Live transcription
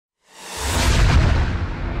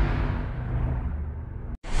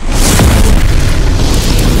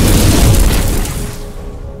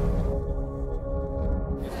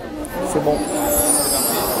comment.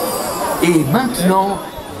 Et maintenant,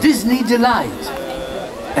 Disney Delight.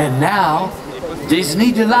 And now,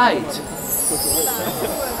 Disney Delight.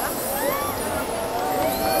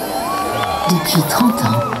 Depuis 30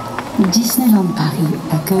 ans, Disneyland Paris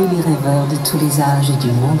accueille les rêveurs de tous les âges et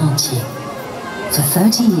du monde entier. For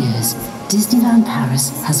 30 years, Disneyland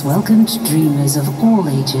Paris has welcomed dreamers of all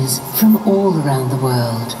ages from all around the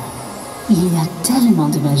world. Il y a tellement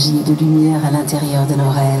de magie et de lumière à l'intérieur de nos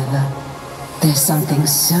rêves. There's something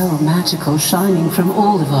so magical shining from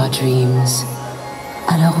all of our dreams.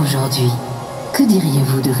 Alors aujourd'hui, que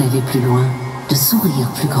diriez-vous de rêver plus loin, de sourire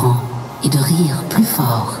plus grand et de rire plus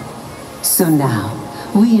fort? So now,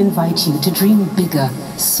 we invite you to dream bigger,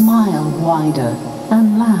 smile wider,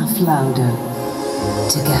 and laugh louder.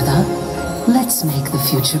 Together, let's make the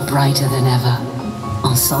future brighter than ever.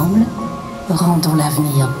 Ensemble, rendons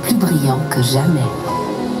l'avenir plus brillant que jamais.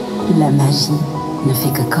 La magie ne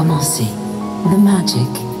fait que commencer. The magic,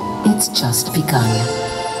 it's just begun.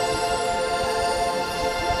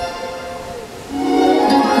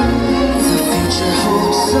 The future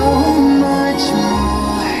holds so much more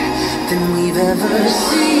than we've ever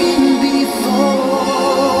seen before.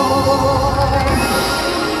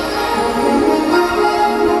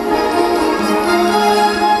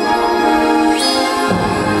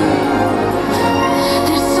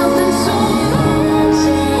 There's something so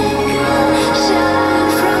magic shining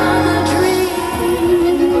from the dreams.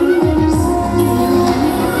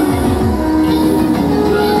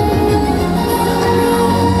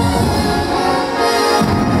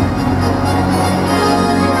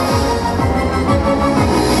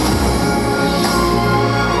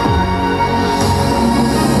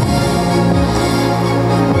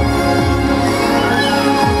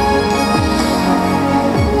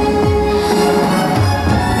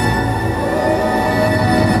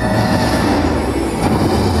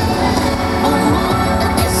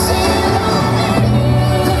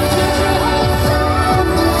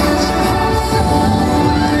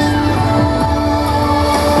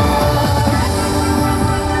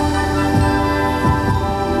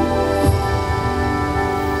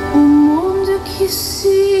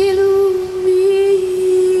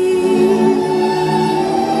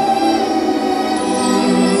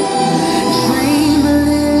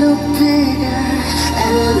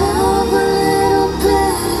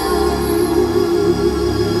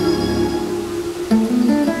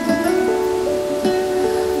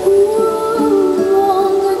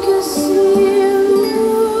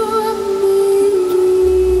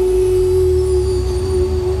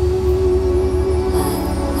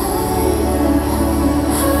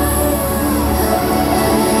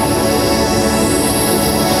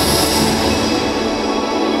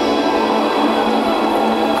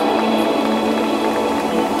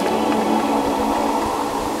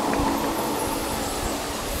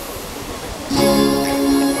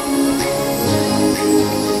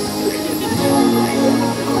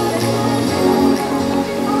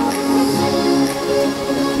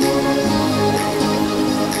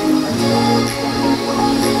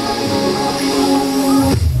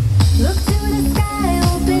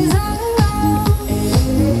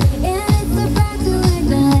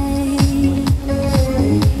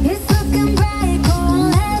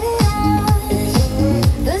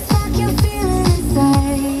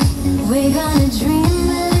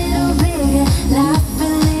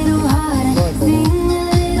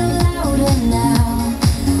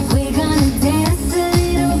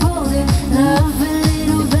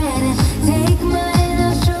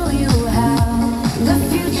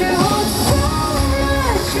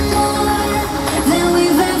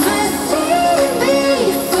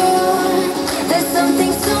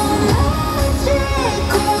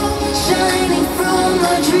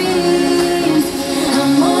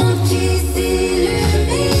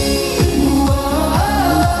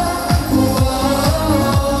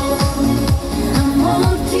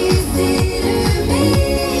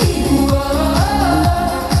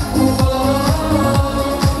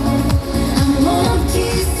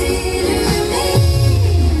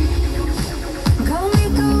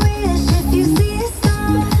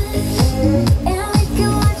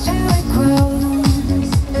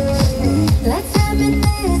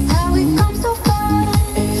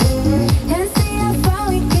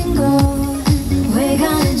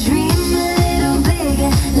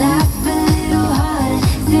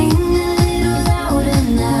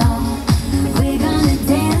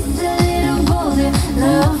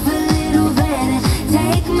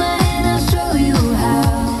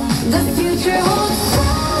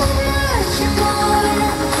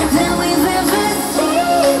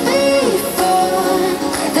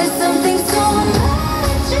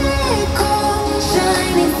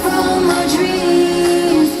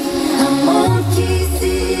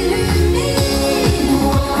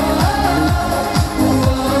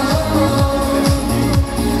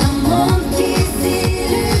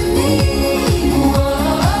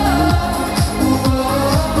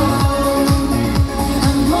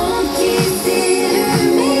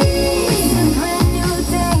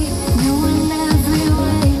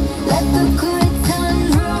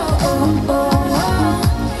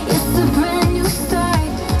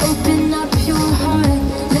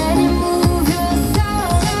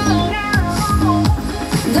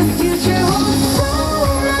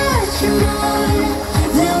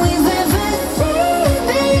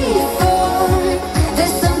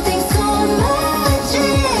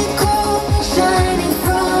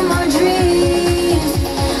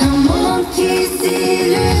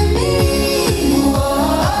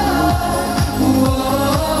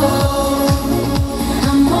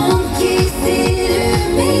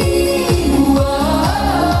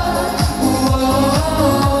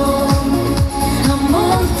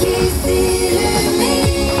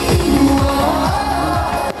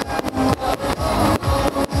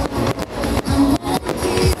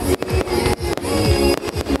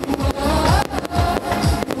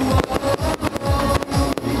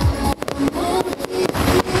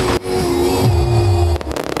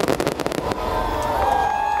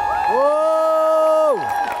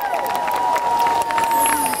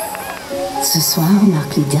 soir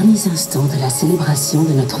marque les derniers instants de la célébration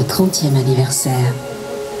de notre 30e anniversaire.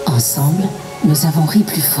 Ensemble, nous avons ri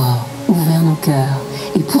plus fort, ouvert nos cœurs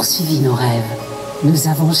et poursuivi nos rêves. Nous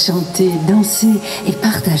avons chanté, dansé et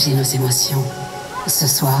partagé nos émotions. Ce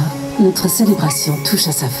soir, notre célébration touche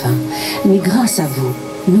à sa fin, mais grâce à vous,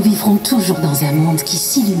 nous vivrons toujours dans un monde qui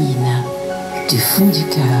s'illumine du fond du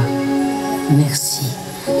cœur. Merci.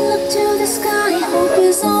 Look to the sky, hope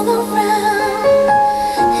is all around,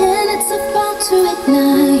 and it's about to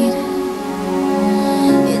ignite.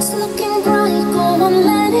 It's looking bright, go on,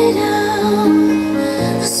 let it out.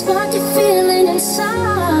 A spark you're feeling inside.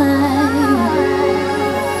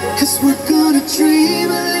 'Cause we're gonna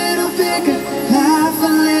dream a little bigger, laugh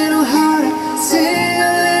a little harder, sing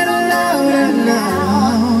a little louder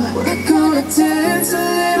now. We're gonna dance a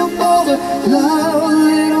little bolder, love a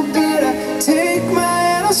little better. Take my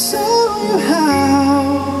hand, I'll show you how.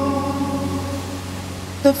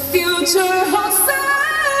 The future holds so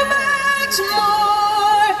much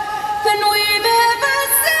more than we've ever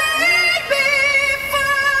seen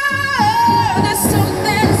before. There's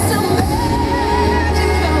something so magical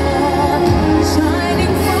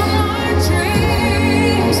shining from our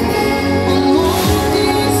dreams. A monde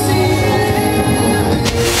ici.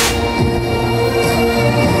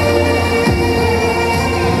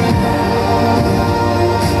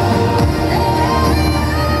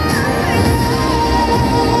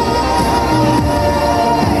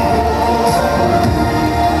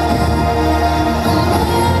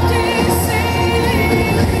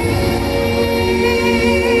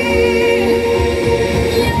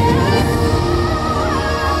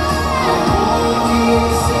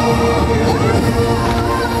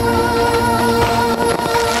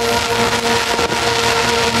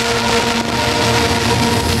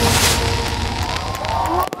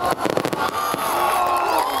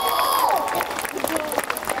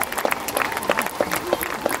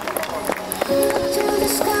 To the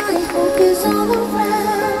sky, hope is all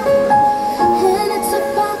around, and it's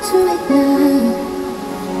about to ignite.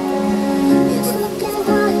 It's looking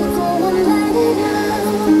bright, go on, let it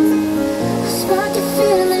out. A spark you're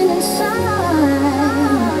feeling inside.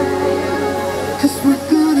 'Cause we're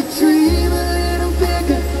gonna dream a little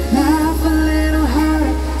bigger, laugh a little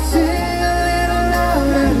harder, sing a little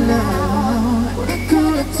louder now. We're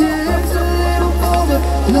gonna dance a little bolder,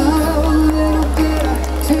 love a little better.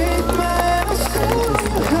 Take my hand, I'll show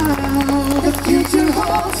you how. The future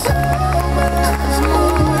holds so much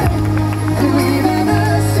more than we've ever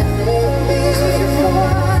seen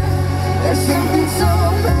before. There's something so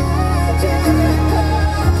magical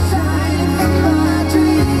shining from our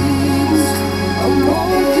dreams. A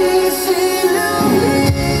monde qui s'illumine.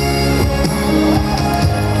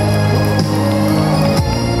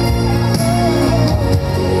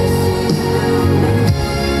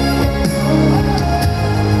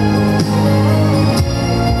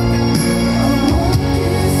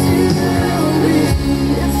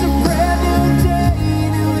 It's a brand new day,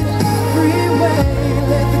 new in every way.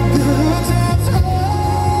 Let the good times roll.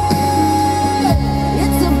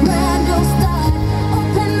 It's a brand new start.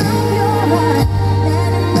 Open up your heart.